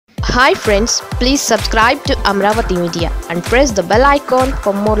Hi friends, please subscribe to Amaravathi Media and press the bell icon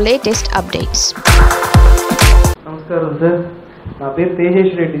for more latest updates. నమస్కారం sir, నా పేరు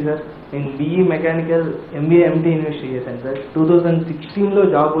Tejesh Reddy sir. నేను BE mechanical MBA MT university చేశాను sir. 2016లో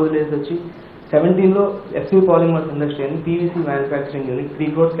job వదిలేసి వచ్చి 17లో SME polymers industry అని PVC manufacturing unit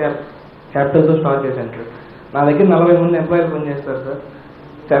 3 crores క్యాపిటల్తో start చేశాను sir. నా దగ్గర 40 మంది ఎంప్లాయీలు పనిచేస్తారు సార్.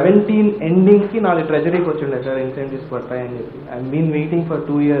 17 ఎండింగ్కి నాది ట్రెజరీకి వచ్చిండే సార్, ఇన్సెంటివ్స్ పడతాయని చెప్పి. I been waiting for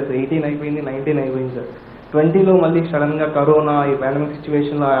 2 years. 18 అయిపోయింది, 19 అయిపోయింది సార్. 20లో మళ్ళీ సడన్గా కరోనా, ఈ పాండమిక్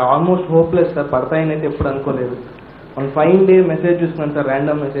సిచ్యువేషన్లో ఆల్మోస్ట్ హోప్లెస్ సార్. పడతాయని అయితే ఎప్పుడు అనుకోలేదు. వన్ ఫైన్ డే మెసేజ్ చూసుకున్నాను sir,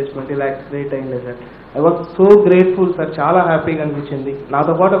 random message 20 lakhs rate అయింది sir. I was so grateful sir, చాలా హ్యాపీగా అనిపించింది.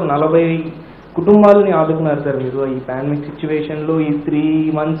 నాతో పాటు ఒక 40 కుటుంబాలని ఆదుకున్నారు సార్ మీరు. ఈ పాండమిక్ సిచ్యువేషన్లో ఈ 3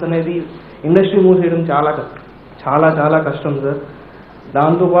 months అనేది ఇండస్ట్రీ మూవ్ చేయడం చాలా కష్టం సార్.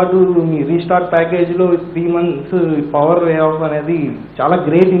 దాంతోపాటు మీ restart ప్యాకేజ్లో 3 months power way of అనేది చాలా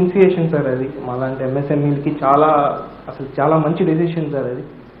గ్రేట్ ఇనిషియేషన్ సార్. అది మాలాంటి MSMEలకి చాలా మంచి డెసిషన్ సార్ అది.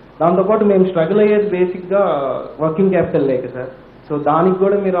 దాంతోపాటు మేము స్ట్రగుల్ అయ్యేది బేసిక్గా వర్కింగ్ క్యాపిటల్ లేక సార్. సో దానికి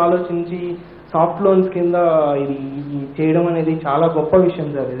కూడా మీరు ఆలోచించి సాఫ్ట్ లోన్స్ కింద ఇది చేయడం అనేది చాలా గొప్ప విషయం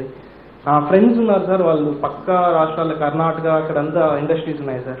సార్. ఇది నా ఫ్రెండ్స్ ఉన్నారు సార్, వాళ్ళు పక్క రాష్ట్రాల్లో కర్ణాటక అక్కడంతా ఇండస్ట్రీస్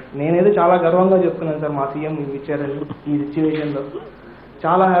ఉన్నాయి సార్. నేనేదో చాలా గర్వంగా చెప్తున్నాను సార్, మా సీఎం ఇచ్చారని. ఈ సిచ్యువేషన్లో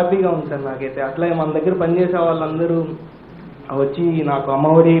చాలా హ్యాపీగా ఉంది సార్ నాకైతే. అట్లాగే మన దగ్గర పనిచేసే వాళ్ళందరూ వచ్చి నాకు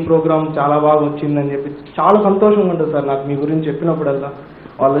అమ్మఒడి ప్రోగ్రామ్ చాలా బాగా వచ్చిందని చెప్పి చాలా సంతోషంగా ఉంటుంది సార్ నాకు మీ గురించి చెప్పినప్పుడల్లా.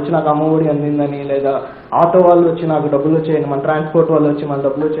 వాళ్ళు వచ్చి నాకు అమ్మఒడి అందిందని, లేదా ఆటో వాళ్ళు వచ్చి నాకు డబ్బులు వచ్చాయని, మన ట్రాన్స్పోర్ట్ వాళ్ళు వచ్చి మన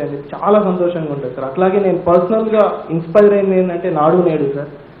డబ్బులు వచ్చాయని చాలా సంతోషంగా ఉంటుంది సార్. అట్లాగే నేను పర్సనల్గా ఇన్స్పైర్ అయింది ఏంటంటే నాడు నేడు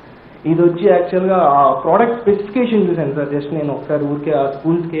సార్. ఇది వచ్చి యాక్చువల్గా ఆ ప్రోడక్ట్ స్పెసిఫికేషన్ చూశాను సార్. జస్ట్ నేను ఒకసారి ఊరికే ఆ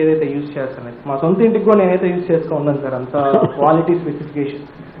స్కూల్స్కి ఏదైతే యూజ్ చేస్తాను, మా సొంత ఇంటికి కూడా నేనైతే యూజ్ చేసుకున్నాను సార్. అంత quality specification,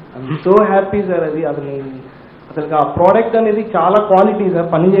 I'm so happy sir. అసలు ఆ ప్రోడక్ట్ అనేది చాలా క్వాలిటీ సార్.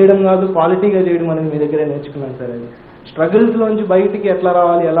 పని చేయడం కాదు, క్వాలిటీగా చేయడం అనేది మీ దగ్గరే నేర్చుకున్నాను సార్. అది స్ట్రగుల్స్లోంచి బయటికి ఎట్లా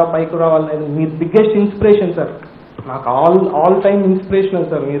రావాలి, ఎలా పైకి రావాలి అనేది మీ బిగ్గెస్ట్ ఇన్స్పిరేషన్ సార్. నాకు ఆల్ టైమ్ ఇన్స్పిరేషనల్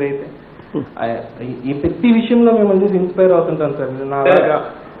సార్ మీరైతే. ఈ ప్రతి విషయంలో మిమ్మల్ని చూసి ఇన్స్పైర్ అవుతుంటాను సార్. నాలాగా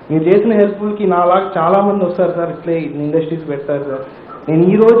మీరు చేసిన హెల్ప్ఫుల్కి నాలాగా చాలా మంది వస్తారు సార్, ఇట్లే ఇండస్ట్రీస్ పెడతారు సార్. నేను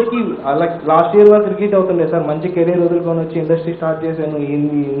ఈ రోజుకి లాస్ట్ ఇయర్ వరకు క్రికెట్ అవుతుండే సార్, మంచి కెరీర్ వదులుకొని వచ్చి ఇండస్ట్రీ స్టార్ట్ చేశాను.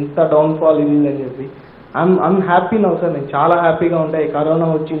 ఇంత డౌన్ఫాల్ ఇది అని చెప్పి ఐఎమ్ హ్యాపీ నౌ సార్. నేను చాలా హ్యాపీగా ఉంటాయి. కరోనా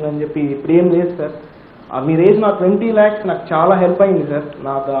వచ్చిందని చెప్పి ఇప్పుడు ఏం లేదు సార్. మీరు వేసిన 20 lakhs నాకు చాలా హెల్ప్ అయింది సార్.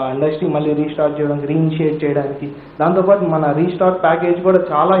 నాకు ఇండస్ట్రీ మళ్ళీ రీస్టార్ట్ చేయడానికి, రీఇనిషియేట్ చేయడానికి. దాంతోపాటు మన రీస్టార్ట్ ప్యాకేజ్ కూడా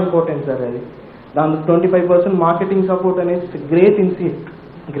చాలా ఇంపార్టెంట్ సార్. అది దాంతో 25% మార్కెటింగ్ సపోర్ట్ అనేది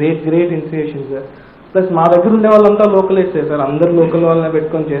గ్రేట్ ఇన్సియేషన్ సార్. ప్లస్ మా దగ్గర ఉండే వాళ్ళంతా లోకలైజ్ సార్, అందరు లోకల్ వాళ్ళని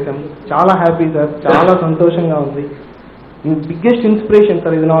పెట్టుకొని చేసాము. చాలా హ్యాపీ సార్, చాలా సంతోషంగా ఉంది. మీ బిగ్గెస్ట్ ఇన్స్పిరేషన్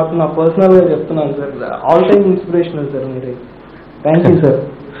సార్. ఇది నా పర్సనల్గా చెప్తున్నాను sir, all time inspirational sir మీరే. Thank you sir.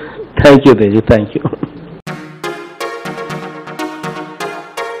 Thank you Teju, thank you.